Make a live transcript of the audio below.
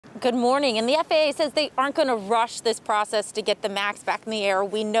Good morning. And the FAA says they aren't going to rush this process to get the MAX back in the air.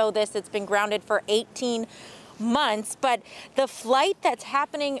 We know this. It's been grounded for 18 months. But the flight that's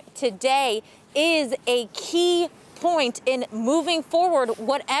happening today is a key point in moving forward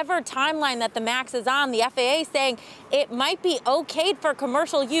whatever timeline that the MAX is on. The FAA saying it might be okayed for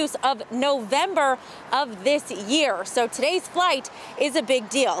commercial use of November of this year. So today's flight is a big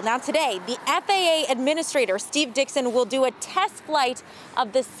deal. Now today, the FAA administrator, Steve Dickson, will do a test flight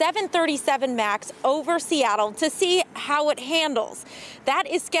of the 737 MAX over Seattle to see how it handles. That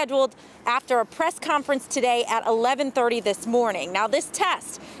is scheduled after a press conference today at 11:30 this morning. Now this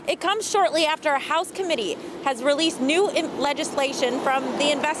test, it comes shortly after a House committee has released new legislation from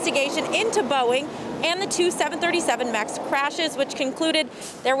the investigation into Boeing and the two 737 MAX crashes, which concluded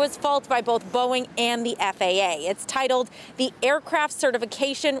there was fault by both Boeing and the FAA. It's titled the Aircraft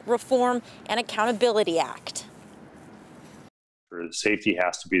Certification Reform and Accountability Act. Safety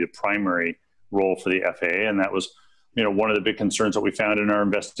has to be the primary role for the FAA, and that was one of the big concerns that we found in our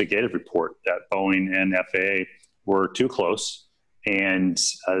investigative report, that Boeing and FAA were too close, and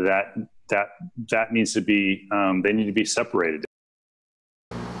that needs to be, they need to be separated.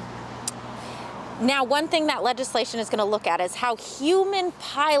 Now, one thing that legislation is going to look at is how human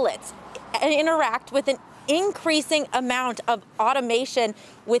pilots interact with an increasing amount of automation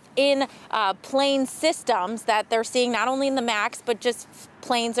within plane systems that they're seeing not only in the MAX, but just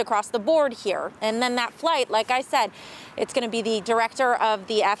planes across the board here. And then that flight, like I said, it's going to be the director of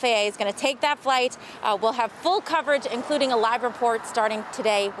the FAA is going to take that flight. We'll have full coverage, including a live report starting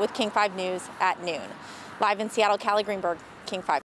today with King 5 News at noon. Live in Seattle, Callie Greenberg, King 5.